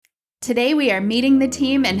Today we are meeting the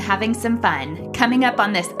team and having some fun, coming up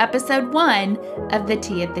on this episode 1 of The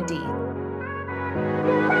T at the D.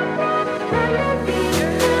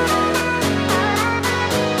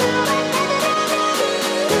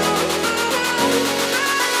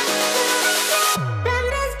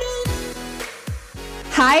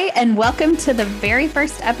 Hi, and welcome to the very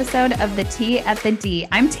first episode of The T at the D.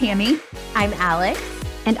 I'm Tammy. I'm Alex.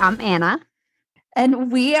 And I'm Anna.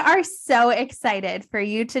 And we are so excited for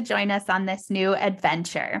you to join us on this new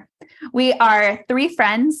adventure. We are 3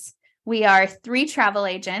 friends. We are 3 travel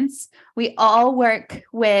agents. We all work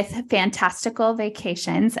with Fantastical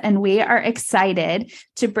Vacations, and we are excited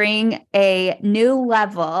to bring a new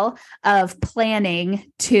level of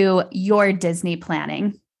planning to your Disney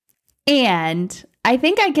planning. And I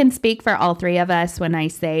think I can speak for all 3 of us when I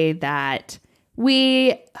say that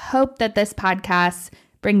we hope that this podcast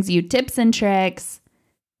brings you tips and tricks,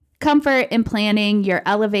 comfort in planning your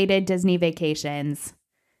elevated Disney vacations,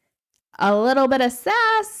 a little bit of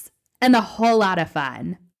sass, and a whole lot of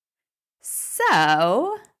fun.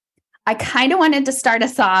 So I kind of wanted to start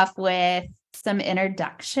us off with some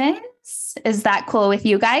introductions. Is that cool with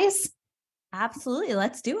you guys? Absolutely.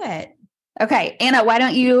 Let's do it. Okay, Anna, why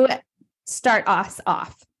don't you start us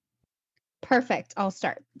off? Perfect. I'll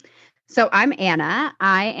start. So I'm Anna.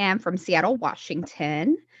 I am from Seattle,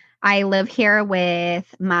 Washington. I live here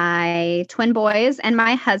with my twin boys and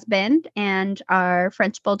my husband and our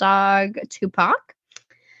French bulldog, Tupac.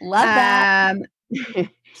 Love that.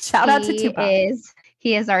 Shout out to Tupac.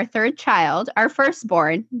 He is our 3rd child, our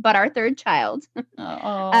firstborn, but our 3rd child.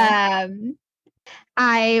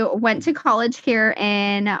 I went to college here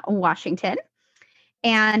in Washington.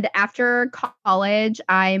 And after college,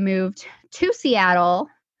 I moved to Seattle,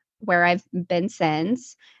 where I've been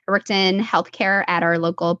since. I worked in healthcare at our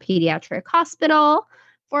local pediatric hospital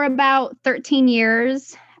for about 13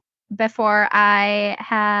 years before I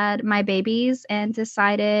had my babies and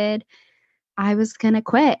decided I was going to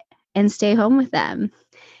quit and stay home with them.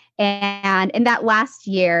 And in that last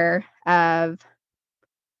year of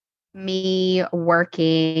me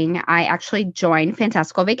working, I actually joined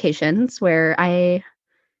Fantastical Vacations, where I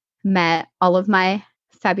met all of my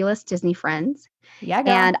fabulous Disney friends. Yeah,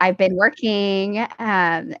 girl. And I've been working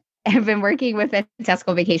with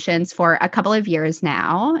Fantastical Vacations for a couple of years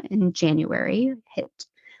now. In January, hit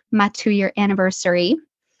my 2-year anniversary.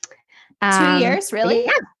 2 years, really?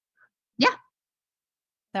 Yeah.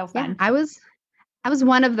 So fun. Yeah, I was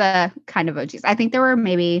one of the kind of OGs. I think there were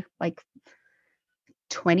maybe like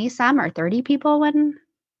 20 some or 30 people when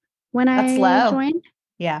That's I low. joined.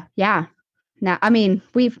 Yeah. Yeah. Now, I mean,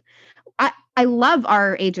 I love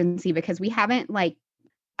our agency because we haven't I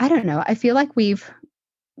don't know. I feel like we've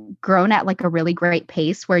grown at like a really great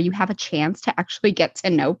pace where you have a chance to actually get to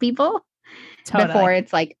know people before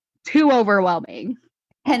it's like too overwhelming.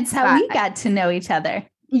 Hence how we got to know each other.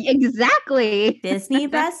 Exactly. Disney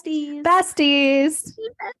besties. Besties.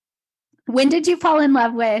 When did you fall in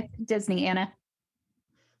love with Disney, Anna?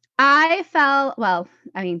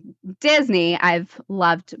 Disney, I've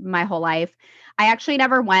loved my whole life. I actually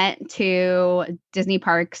never went to Disney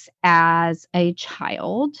parks as a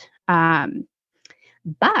child. But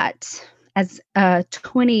as a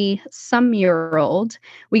 20-some-year-old,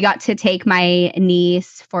 we got to take my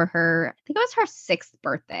niece for her, I think it was her 6th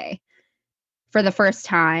birthday for the first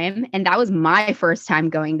time. And that was my first time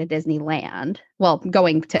going to Disneyland. Well,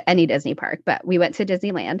 going to any Disney park, but we went to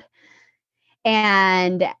Disneyland.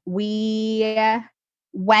 And I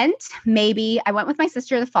went with my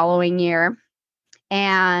sister the following year.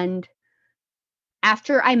 And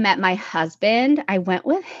after I met my husband, I went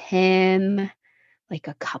with him like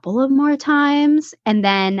a couple of more times. And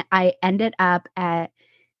then I ended up at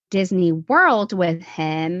Disney World with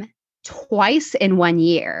him twice in 1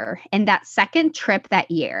 year. And that second trip that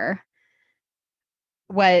year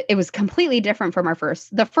was completely different from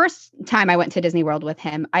the first time I went to Disney World with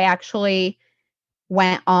him. I actually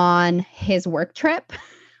went on his work trip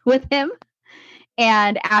with him.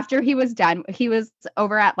 And after he was done, he was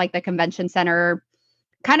over at like the convention center,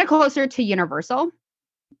 kind of closer to Universal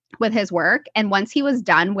with his work. And once he was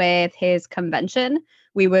done with his convention,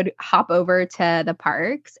 we would hop over to the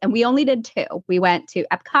parks. And we only did 2. We went to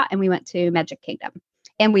Epcot and we went to Magic Kingdom.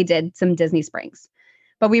 And we did some Disney Springs.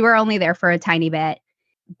 But we were only there for a tiny bit.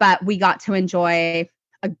 But we got to enjoy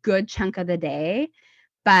a good chunk of the day.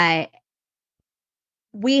 But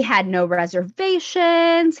we had no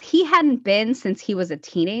reservations. He hadn't been since he was a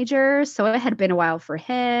teenager, so it had been a while for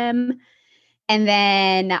him. And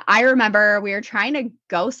then I remember we were trying to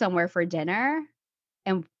go somewhere for dinner,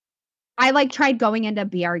 and I tried going in to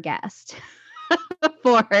be our guest.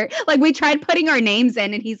 for like we tried putting our names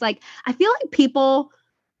in, and he's like, I feel like people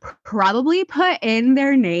probably put in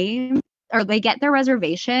their name or they get their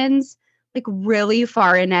reservations like really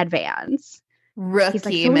far in advance. Rookie He's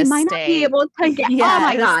like, so mistake. we might not be able to get. Yes. Oh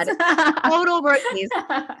my god, total rookies,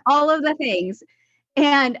 all of the things.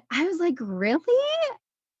 And I was like, really?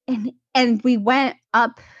 And we went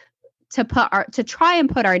up to try and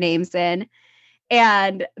put our names in.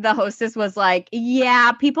 And the hostess was like,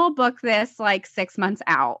 yeah, people book this like 6 months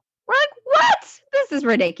out. We're like, what? This is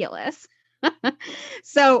ridiculous.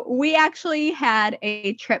 So we actually had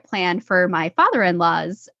a trip planned for my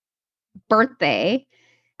father-in-law's birthday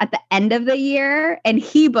at the end of the year. And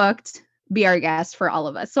he booked Be Our Guest for all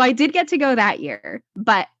of us. So I did get to go that year,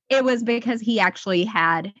 but it was because he actually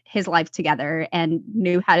had his life together and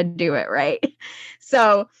knew how to do it right.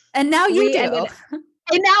 So, and now you do.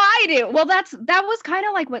 And now I do. Well, that was kind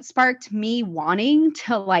of like what sparked me wanting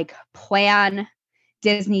to like plan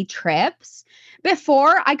Disney trips.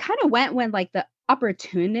 Before, I kind of went when like the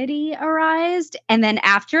opportunity arose. And then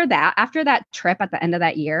after that trip at the end of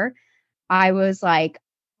that year, I was like,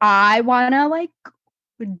 I want to like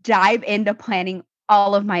dive into planning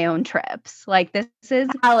all of my own trips. Like this is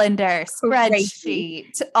calendar,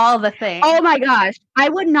 spreadsheet, all the things. Oh my gosh. I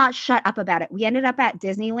would not shut up about it. We ended up at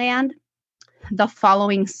Disneyland the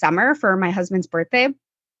following summer for my husband's birthday.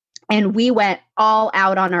 And we went all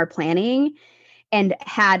out on our planning and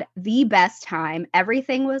had the best time.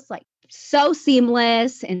 Everything was like so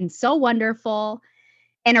seamless and so wonderful.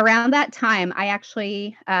 And around that time, I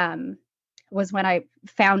actually was when I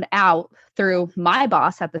found out through my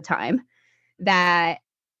boss at the time that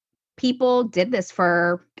people did this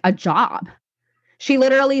for a job. She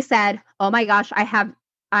literally said, oh my gosh,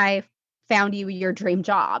 I found you your dream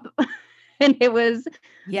job. And it was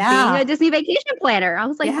being a Disney vacation planner. I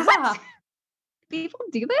was like, what? People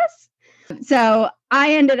do this? So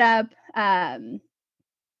I ended up kind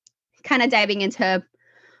of diving into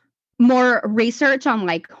more research on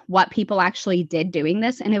like what people actually did doing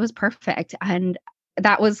this. And it was perfect. And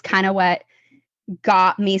that was kind of what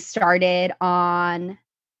got me started on,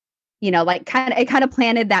 like it kind of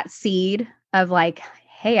planted that seed of like,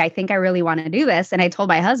 hey, I think I really want to do this. And I told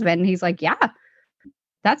my husband, and he's like, yeah,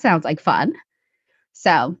 that sounds like fun.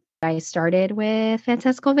 So I started with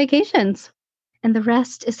Fantastical Vacations, and the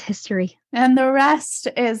rest is history. And the rest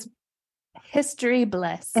is history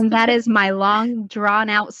bliss. And that is my long drawn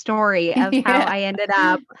out story of how I ended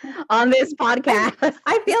up on this podcast.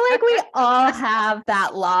 I feel like we all have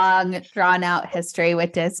that long drawn out history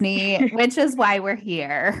with Disney, which is why we're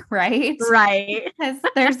here, right? Right.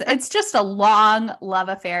 It's just a long love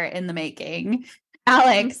affair in the making.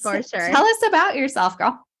 Alex, for sure. Tell us about yourself,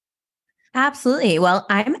 girl. Absolutely. Well,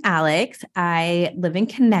 I'm Alex. I live in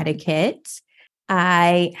Connecticut.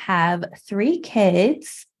 I have 3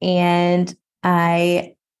 kids, and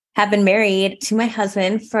I have been married to my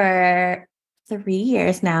husband for 3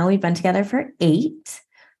 years now. We've been together for 8.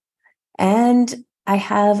 And I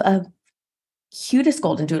have a cutest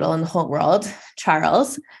golden doodle in the whole world,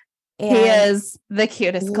 Charles. And he is the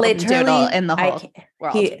cutest golden doodle in the whole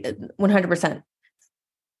world. He 100%.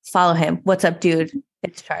 Follow him. What's up, dude?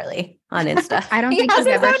 It's Charlie on Insta. I don't think he's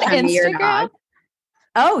ever shown me your dog.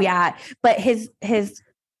 Oh yeah, but his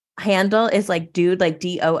handle is like dude, like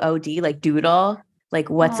DOOD, like doodle, like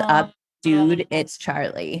what's up, dude? It's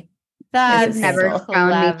Charlie. That's never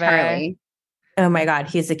found me Charlie. Oh my god,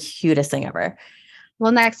 he's the cutest thing ever.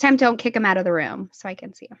 Well, next time, don't kick him out of the room so I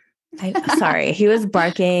can see him. I'm sorry, he was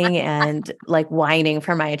barking and like whining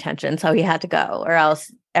for my attention, so he had to go, or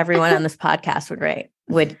else everyone on this podcast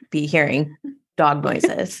would be hearing dog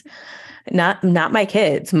noises. Not my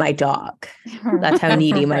kids, my dog. That's how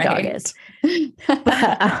needy my dog is. But,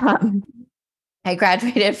 I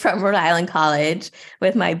graduated from Rhode Island College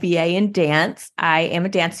with my BA in dance. I am a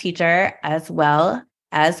dance teacher as well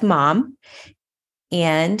as mom.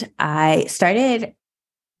 And I started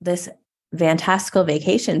this Fantastical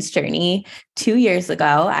Vacations journey 2 years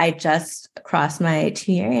ago. I just crossed my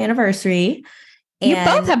 2-year anniversary. You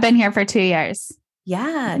both have been here for 2 years.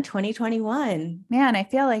 Yeah, 2021. Man, I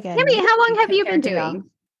feel like Kimmy, how long have you been doing?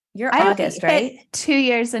 You're August, right? 2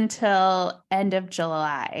 years until end of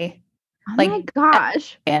July. Oh my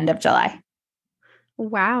gosh. End of July.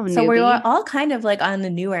 Wow. So we're all kind of like on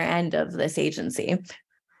the newer end of this agency,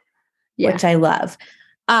 which I love.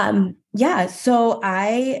 So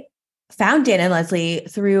I found Dan and Leslie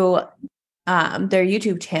through their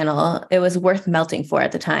YouTube channel. It was worth melting for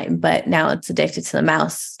at the time, but now it's Addicted to the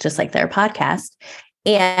Mouse, just like their podcast.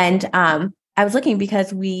 And I was looking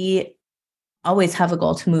because we always have a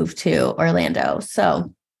goal to move to Orlando.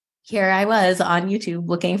 So here I was on YouTube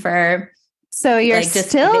looking for So you're Like, just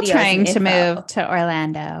still videos trying and to info. move to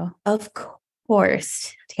Orlando. Of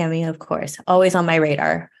course, Tammy, of course. Always on my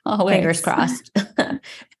radar. Always. Fingers crossed.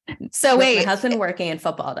 So With wait, my husband working in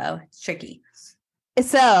football, though, it's tricky.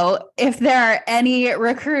 so if there are any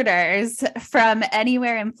recruiters from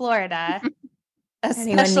anywhere in Florida,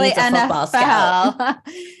 especially needs a football NFL,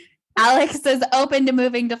 Alex is open to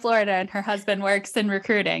moving to Florida and her husband works in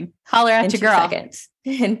recruiting. Holler at In your 2 girl. seconds.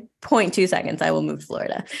 In 0.2 seconds, I will move to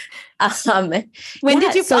Florida. When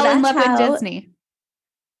did you fall in love with with Disney?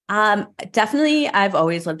 Definitely, I've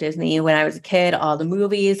always loved Disney. When I was a kid, all the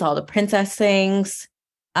movies, all the princess things.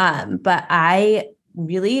 But I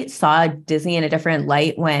really saw Disney in a different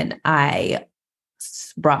light when I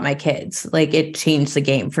brought my kids. Like, it changed the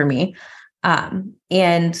game for me.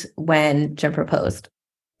 And when Jim proposed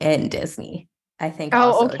in Disney, I think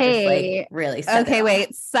also just like really set Okay, it wait.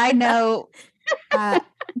 off. Side note.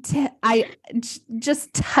 I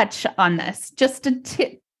just touch on this. Just a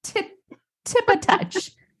tip a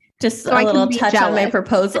touch. Just So a I can little be touch on my jealous.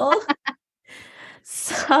 proposal.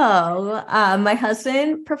 So my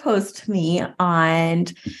husband proposed to me on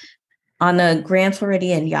the Grand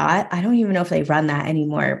Floridian yacht. I don't even know if they run that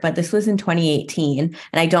anymore, but this was in 2018. And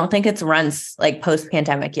I don't think it's runs like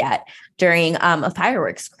post-pandemic yet, during a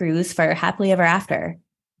fireworks cruise for Happily Ever After.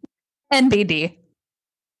 NBD.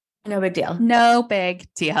 No big deal. No big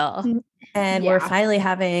deal. And Yeah. we're finally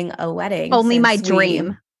having a wedding. Only my since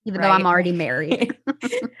dream, even though I'm right. already married.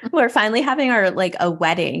 We're finally having our a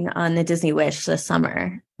wedding on the Disney Wish this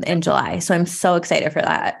summer in July. So I'm so excited for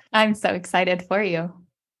that. I'm so excited for you.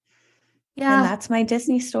 And that's my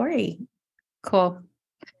Disney story. Cool.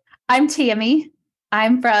 I'm Tammy.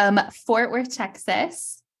 I'm from Fort Worth,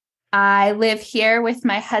 Texas. I live here with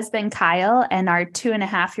my husband, Kyle, and our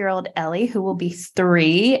 2.5-year-old Ellie, who will be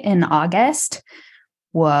 3 in August.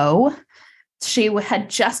 Whoa. She had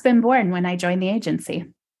just been born when I joined the agency.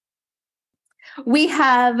 We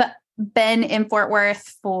have been in Fort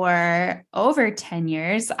Worth for over 10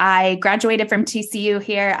 years. I graduated from TCU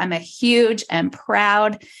here. I'm a huge and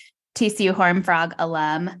proud TCU Horned Frog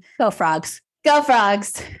alum. Go Frogs. Go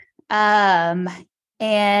Frogs. And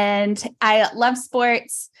I love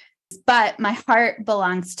sports, but my heart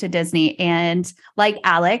belongs to Disney. And like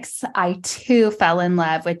Alex, I too fell in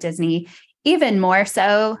love with Disney, even more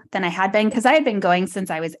so than I had been, because I had been going since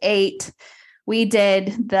I was 8. We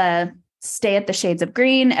did the stay at the Shades of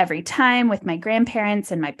Green every time with my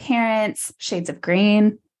grandparents and my parents. Shades of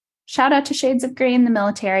Green. Shout out to Shades of Green, the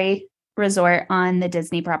military resort on the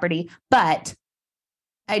Disney property. But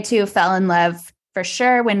I too fell in love for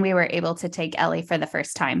sure when we were able to take Ellie for the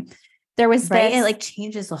first time. There was Right. this, It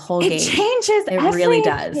changes the whole it game. changes It really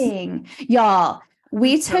does. everything. Y'all,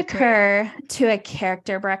 we So took great. her to a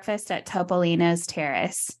character breakfast at Topolino's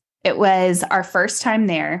Terrace. It was our first time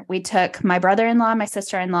there. We took my brother-in-law, my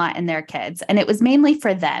sister-in-law, and their kids. And it was mainly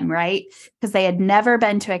for them, right? Because they had never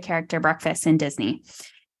been to a character breakfast in Disney.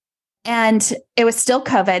 And it was still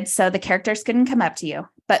COVID, so the characters couldn't come up to you.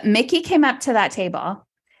 But Mickey came up to that table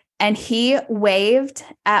and he waved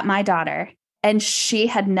at my daughter. And she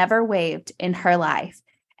had never waved in her life.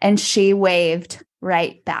 And she waved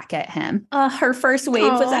right back at him. Her first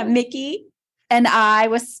wave was at Aw. Mickey. And I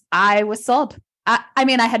was sold. I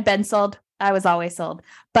mean, I had been sold. I was always sold.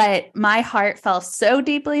 But my heart fell so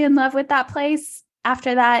deeply in love with that place.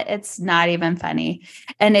 After that, it's not even funny.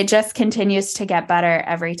 And it just continues to get better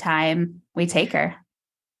every time we take her.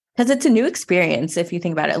 Because it's a new experience, if you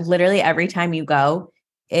think about it. Literally every time you go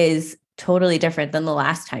is totally different than the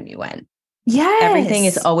last time you went. Yes. Everything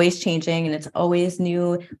is always changing and it's always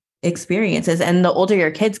new experiences. And the older your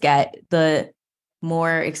kids get, the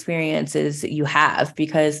more experiences you have,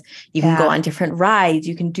 because you can go on different rides,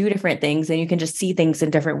 you can do different things, and you can just see things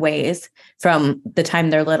in different ways from the time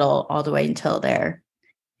they're little all the way until they're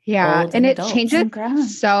Yeah. old And it adults. changes And grown.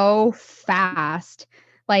 so fast.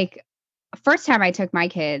 Like, first time I took my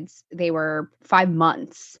kids, they were 5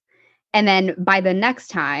 months. And then by the next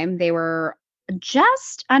time, they were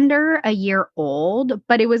just under a year old.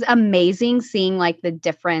 But it was amazing seeing the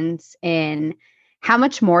difference in how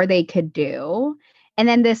much more they could do. And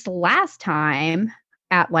then this last time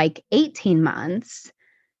at 18 months,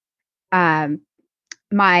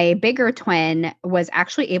 my bigger twin was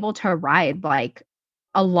actually able to ride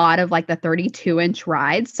a lot of the 32-inch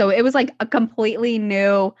rides. So it was a completely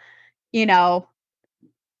new, a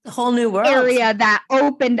whole new world. area that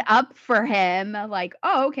opened up for him.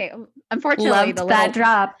 Oh, okay. Unfortunately, Loved that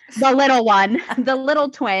drop. the little one, the little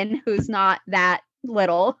twin who's not that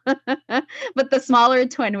little, but the smaller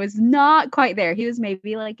twin was not quite there. He was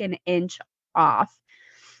maybe an inch off.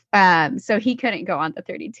 So he couldn't go on the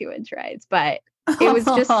 32-inch rides, but it was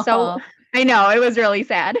just so I know, it was really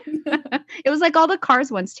sad. It was like all the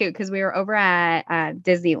Cars ones too, because we were over at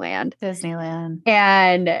Disneyland.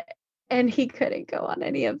 And he couldn't go on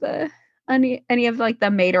any of like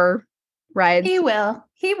the Mater rides. He will.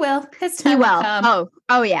 His He time will will. come.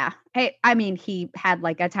 Oh yeah. I mean, he had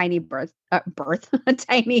like a tiny a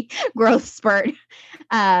tiny growth spurt,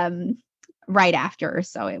 right after.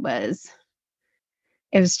 So it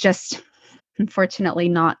was just unfortunately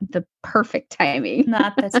not the perfect timing.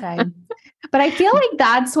 Not the time. But I feel like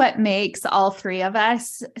that's what makes all three of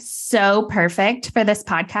us so perfect for this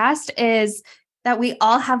podcast is that we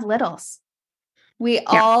all have littles. We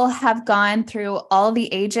all have gone through all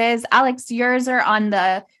the ages. Alex, yours are on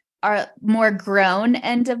our more grown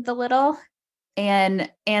end of the little.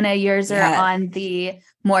 And Anna, yours are on the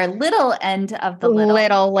more little end of the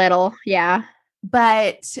little. Little. Yeah.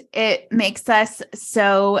 But it makes us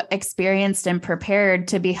so experienced and prepared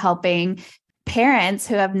to be helping parents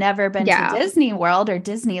who have never been to Disney World or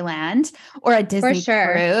Disneyland or a Disney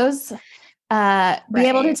cruise be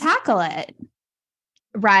able to tackle it.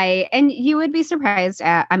 Right. And you would be surprised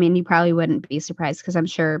you probably wouldn't be surprised because I'm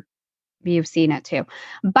sure you've seen it too.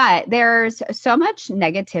 But there's so much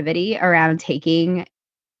negativity around taking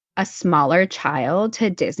a smaller child to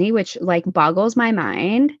Disney, which like boggles my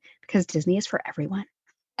mind because Disney is for everyone.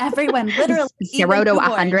 Everyone, literally 0 to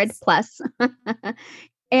 100 plus.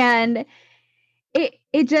 And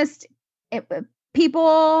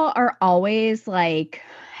people are always like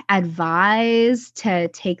advised to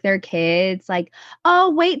take their kids like, oh,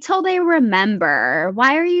 wait till they remember.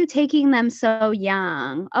 Why are you taking them so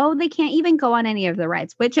young? Oh, they can't even go on any of the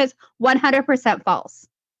rides, which is 100% false.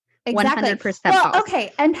 Exactly. 100% well, false.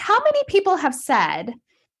 Okay. And how many people have said,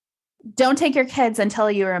 don't take your kids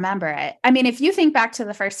until you remember it? I mean, if you think back to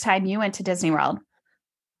the first time you went to Disney World,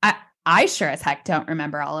 I sure as heck don't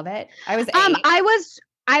remember all of it. I was 8.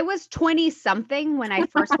 I was 20 something when I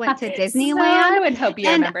first went to Disneyland. So I would hope you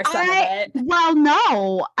remember some of it. Well,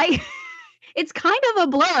 no, it's kind of a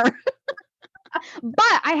blur,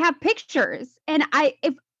 but I have pictures, and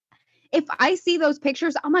if I see those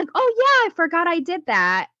pictures, I'm like, oh yeah, I forgot I did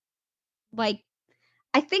that. Like,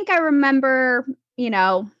 I think I remember,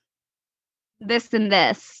 this and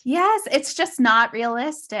this. Yes, it's just not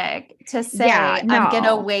realistic to say I'm going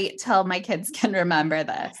to wait till my kids can remember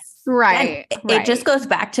this. Right. It just goes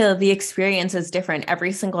back to the experience is different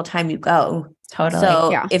every single time you go. Totally.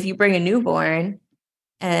 So if you bring a newborn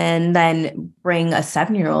and then bring a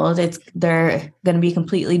 7-year-old, they're going to be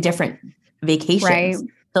completely different vacations. Right.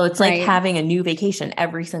 So it's like having a new vacation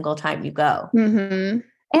every single time you go. Mm-hmm.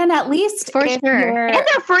 And at least for sure. And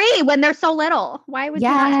they're free when they're so little. Why would you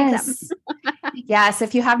not take them? Yes.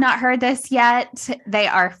 If you have not heard this yet, they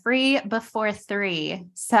are free before 3.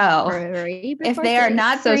 So if they are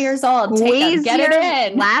not 3 years old, take them, get it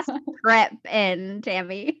in. Last trip in,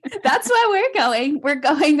 Tammy. That's why we're going. We're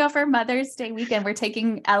going over Mother's Day weekend. We're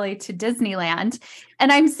taking Ellie to Disneyland. And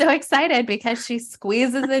I'm so excited because she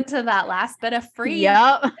squeezes into that last bit of free.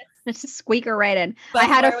 Yep. Just squeak her right in. I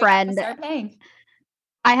had a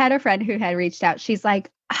friend who had reached out. She's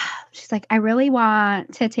like, I really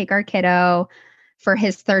want to take our kiddo for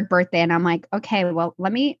his 3rd birthday. And I'm like, okay, well,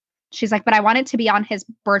 she's like, but I want it to be on his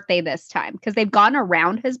birthday this time because they've gone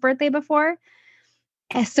around his birthday before.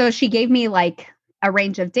 And so she gave me like a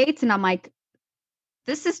range of dates and I'm like,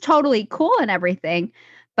 this is totally cool and everything.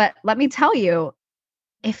 But let me tell you,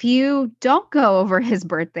 if you don't go over his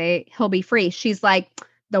birthday, he'll be free. She's like,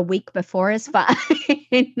 the week before is fine.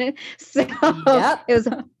 So it was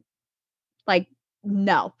like,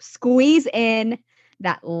 no, squeeze in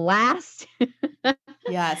that last,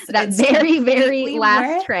 that very, very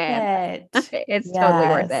last trip. It's totally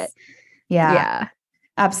worth it. Yeah,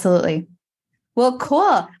 absolutely. Well,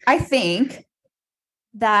 cool. I think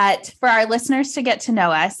that for our listeners to get to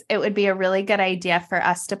know us, it would be a really good idea for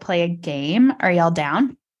us to play a game. Are y'all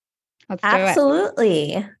down? Let's do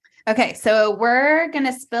Absolutely. Okay, so we're going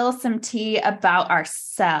to spill some tea about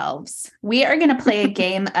ourselves. We are going to play a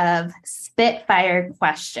game of Spitfire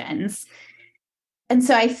questions. And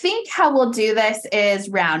so I think how we'll do this is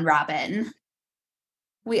round robin.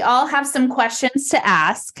 We all have some questions to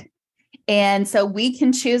ask. And so we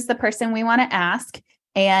can choose the person we want to ask.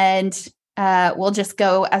 And we'll just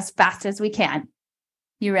go as fast as we can.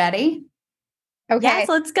 You ready? Okay. Yes,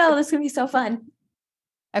 let's go. This is going to be so fun.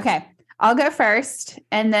 Okay. I'll go first,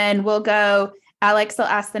 and then we'll go. Alex will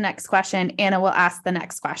ask the next question. Anna will ask the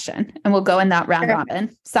next question, and we'll go in that round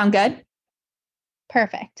robin. Sound good?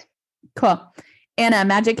 Perfect. Cool. Anna,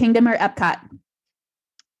 Magic Kingdom or Epcot?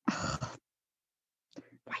 Why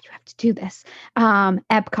do you have to do this?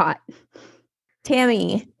 Epcot.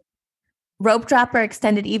 Tammy, Rope drop or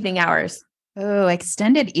extended evening hours? Oh,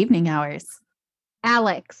 extended evening hours.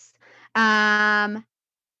 Alex. Happily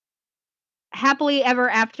ever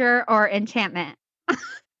after or enchantment?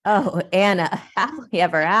 Oh, Anna, happily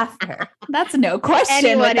ever after. That's no question.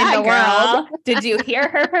 Anyone with that in the girl. Did you hear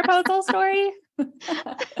her proposal story?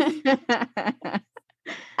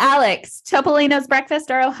 Alex, Topolino's breakfast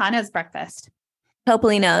or Ohana's breakfast?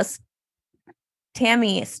 Topolino's.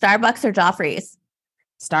 Tammy, Starbucks or Joffrey's?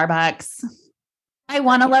 Starbucks. I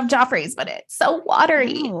want to love Joffrey's, but it's so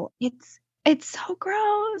watery. No, it's so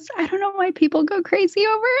gross. I don't know why people go crazy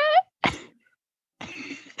over it.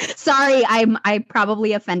 Sorry, I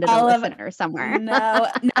probably offended a listener somewhere. No.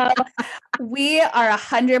 We are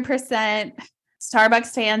 100%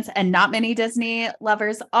 Starbucks fans, and not many Disney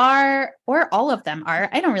lovers are, or all of them are.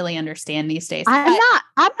 I don't really understand these days. I'm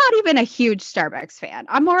not even a huge Starbucks fan.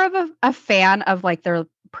 I'm more of a fan of like their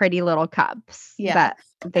pretty little cups that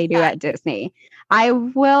they do at Disney. I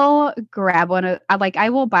will grab one I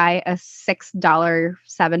will buy a $6,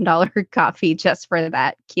 $7 coffee just for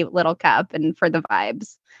that cute little cup and for the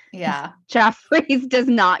vibes. Yeah. Joffrey's does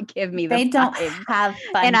not give me the They don't vibes. have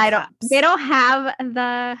fun And cups. they don't have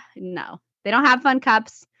they don't have fun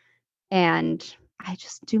cups, and I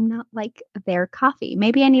just do not like their coffee.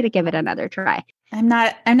 Maybe I need to give it another try. I'm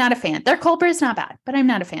not a fan. Their cold brew is not bad, but I'm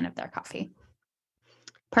not a fan of their coffee.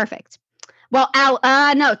 Perfect. Well,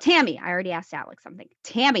 no, Tammy. I already asked Alex something.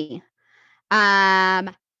 Tammy,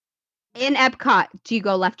 in Epcot, do you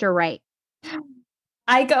go left or right?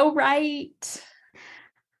 I go right.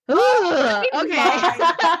 Ooh, okay.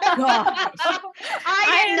 Gosh.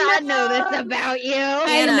 I did not know this about you.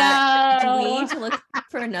 Anna, do we know. need to look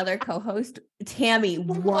for another co-host? Tammy,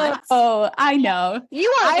 what? Oh, I know.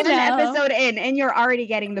 You are I one know. episode in, and you're already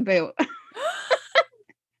getting the boot.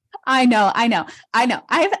 I know.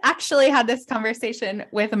 I've actually had this conversation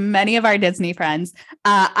with many of our Disney friends.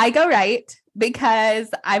 I go right because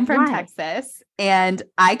I'm from Texas and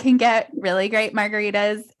I can get really great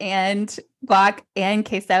margaritas and guac and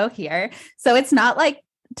queso here. So it's not like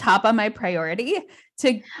top on my priority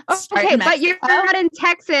to start Okay, in but you're Mexico. not in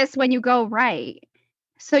Texas when you go right.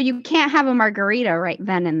 So you can't have a margarita right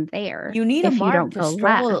then and there. You need if a you marg don't to go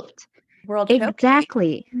stroll left. World Showcase.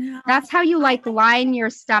 Exactly. No. That's how you line your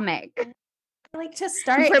stomach. I like to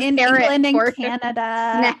start in Prepare it England and for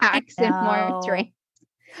Canada. Snacks and more No. drinks.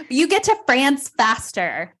 You get to France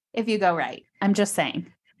faster if you go right. I'm just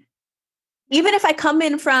saying. Even if I come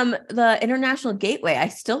in from the International Gateway, I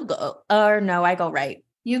still go. Or no, I go right.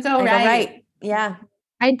 You go I right. go right. Yeah.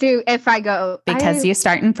 I do if I go Because you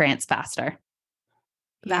start in France faster.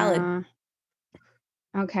 Valid. Yeah.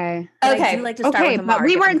 Okay. But I Okay. do like to start Okay, with a but marg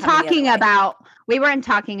we if I'm weren't coming the other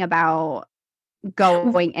talking way. about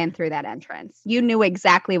going in through that entrance. You knew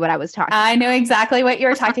exactly what I was talking I knew exactly what you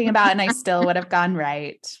were talking about, and I still would have gone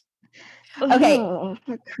right. Okay. Oh,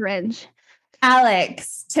 cringe.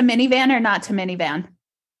 Alex, to minivan or not to minivan?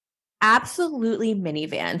 Absolutely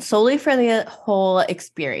minivan, solely for the whole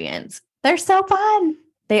experience. They're so fun.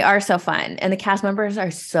 They are so fun. And the cast members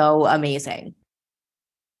are so amazing.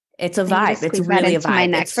 It's a I need to vibe. It's squeeze that really a into my vibe.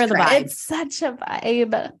 It's next for the trip. vibe. It's such a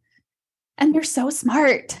vibe. And they're so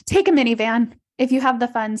smart. Take a minivan. If you have the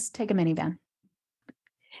funds, take a minivan.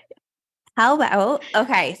 How about,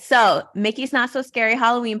 okay, so Mickey's Not So Scary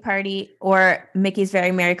Halloween Party or Mickey's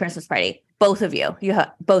Very Merry Christmas Party? Both of you.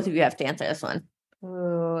 Both of you have to answer this one.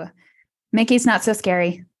 Ooh. Mickey's Not So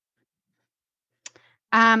Scary.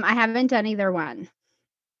 I haven't done either one.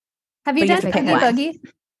 Have you But you done have to pick Oogie one.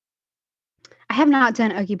 Boogie? I have not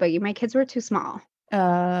done Oogie Boogie. My kids were too small.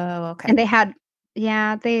 Oh, okay. And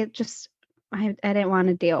they just I didn't want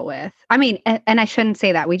to deal with. I mean, and I shouldn't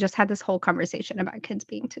say that. We just had this whole conversation about kids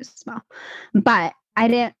being too small. But I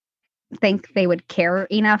didn't think they would care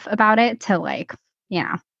enough about it to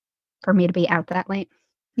for me to be out that late.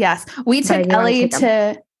 Yes. We But I took do wanna Ellie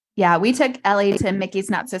take we took Ellie to Mickey's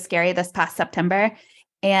Not So Scary this past September,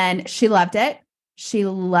 and she loved it. She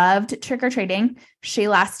loved trick-or-treating. She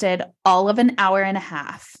lasted all of an hour and a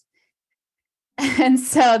half. And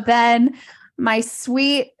so then my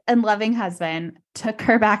sweet and loving husband took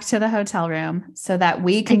her back to the hotel room so that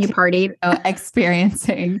we could And you partied. continue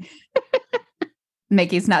experiencing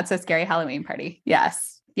Mickey's Not So Scary Halloween Party.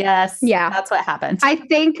 Yes. Yes. Yeah. That's what happened. I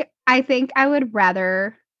think I would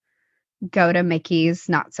rather go to Mickey's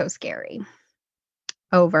Not So Scary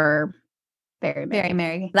over Very Merry. Very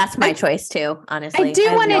Merry. That's my choice too, honestly. I do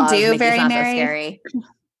wanna love do Mickey's Very Not So Merry. Scary.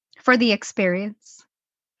 For the experience.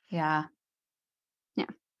 Yeah.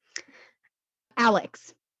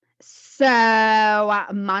 Alex. So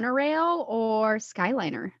monorail or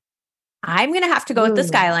Skyliner? I'm going to have to go with the Ooh.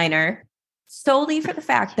 Skyliner. solely for the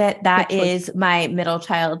fact that that is my middle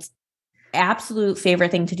child's absolute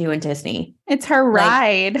favorite thing to do in Disney. It's her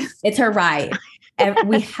ride. It's her ride.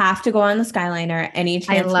 We have to go on the Skyliner any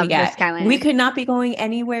chance we get. The Skyliner. We could not be going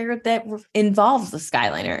anywhere that involves the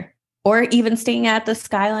Skyliner or even staying at the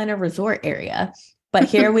Skyliner resort area. But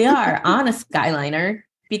here we are on a Skyliner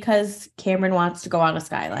because Cameron wants to go on a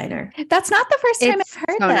Skyliner. That's not the first time I've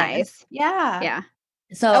heard so this. Nice. Yeah. Yeah.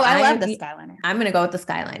 So I love the Skyliner. I'm going to go with the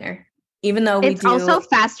Skyliner, even though it's also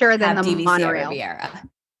faster than the DVC monorail. Riviera.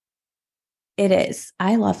 It is.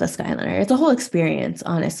 I love the Skyliner. It's a whole experience,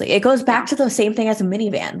 honestly. It goes back to the same thing as a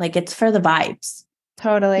minivan. Like, it's for the vibes.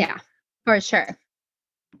 Totally. Yeah, for sure.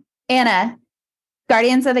 Anna,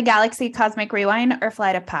 Guardians of the Galaxy Cosmic Rewind or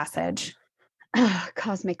Flight of Passage?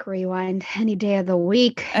 Cosmic Rewind any day of the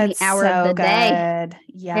week, any It's hour so of the day. good.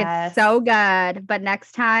 Yes. It's so good. But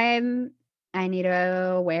next time I need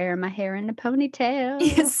to wear my hair in a ponytail.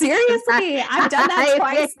 Seriously, I've done that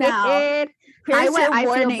twice now. I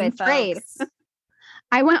feel betrayed.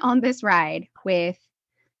 I went on this ride with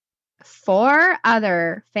 4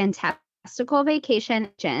 other fantastical vacation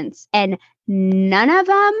agents, and none of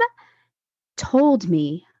them told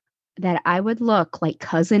me that I would look like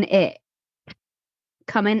Cousin It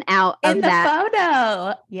coming out of in the that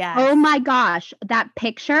photo. Yeah. Oh my gosh, that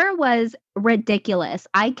picture was ridiculous.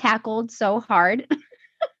 I cackled so hard.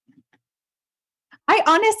 I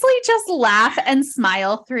honestly just laugh and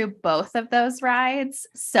smile through both of those rides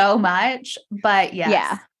so much. But yes,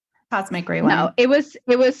 yeah, Cosmic Rewind. No, it was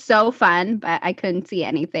so fun, but I couldn't see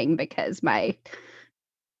anything because my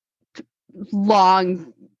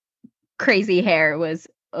long, crazy hair was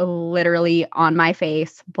literally on my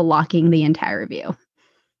face, blocking the entire view.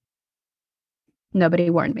 Nobody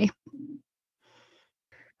warned me.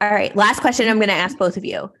 All right. Last question I'm going to ask both of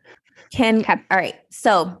you. All right.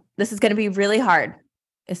 So this is going to be really hard.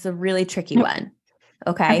 It's a really tricky one.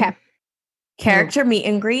 Okay. Character meet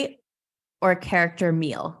and greet or character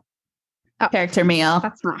meal? Oh, character meal.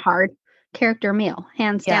 That's not hard. Character meal,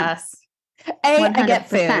 hands down. Yes. I get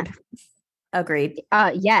food. Agreed.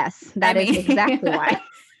 Yes, that is exactly why.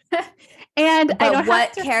 And but I don't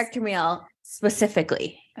what character meal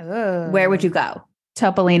specifically? Ooh. Where would you go?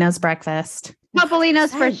 Topolino's breakfast.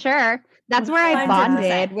 Topolino's for sure. That's where I 100%.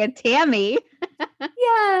 bonded with Tammy.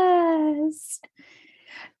 Yes.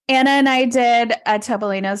 Anna and I did a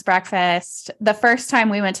Topolino's breakfast the first time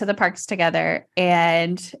we went to the parks together,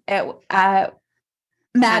 and it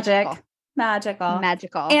magical.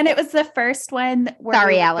 And it was the first one where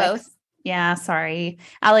sorry, Alex. Sorry.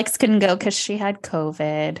 Alex couldn't go because she had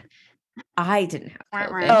COVID. I didn't have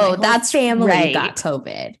COVID. Oh, that's family got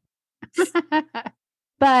COVID.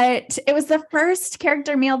 But it was the first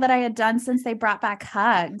character meal that I had done since they brought back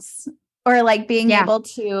hugs or like being able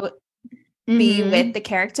to be with the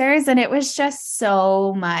characters. And it was just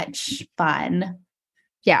so much fun.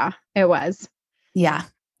 Yeah, it was. Yeah,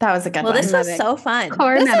 that was a good one. Well, this was so fun.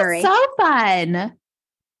 Core memory. Is so fun.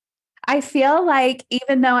 I feel like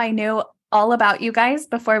even though I knew all about you guys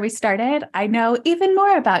before we started, I know even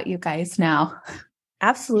more about you guys now.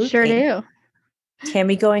 Absolutely. Sure do.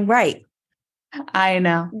 Tammy going right. I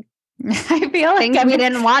know. I feel like things we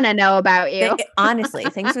didn't want to know about you. Honestly,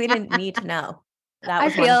 things we didn't need to know. That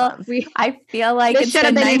was I feel like this should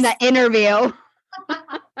have been in the interview.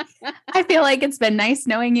 I feel like it's been nice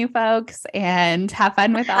knowing you folks, and have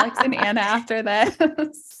fun with Alex and Anna after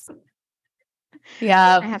this.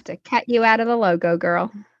 Yeah. I have to cut you out of the logo, girl.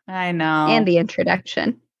 I know. And the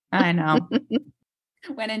introduction. I know.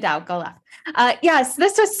 When in doubt, go left. Yes,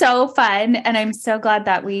 this was so fun. And I'm so glad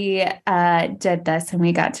that we did this and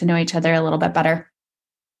we got to know each other a little bit better.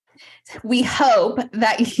 We hope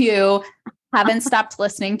that you haven't stopped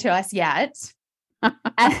listening to us yet.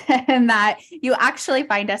 And that you actually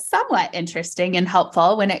find us somewhat interesting and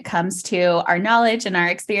helpful when it comes to our knowledge and our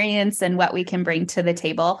experience and what we can bring to the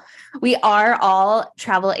table. We are all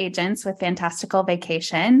travel agents with Fantastical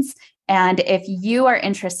Vacations. And if you are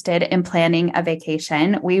interested in planning a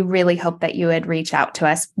vacation, we really hope that you would reach out to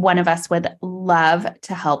us. One of us would love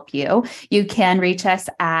to help you. You can reach us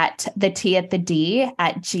at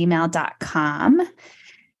thethatthed@gmail.com.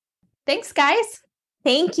 Thanks, guys.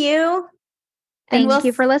 Thank you. Thank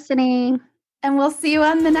you for listening. And we'll see you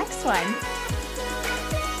on the next one.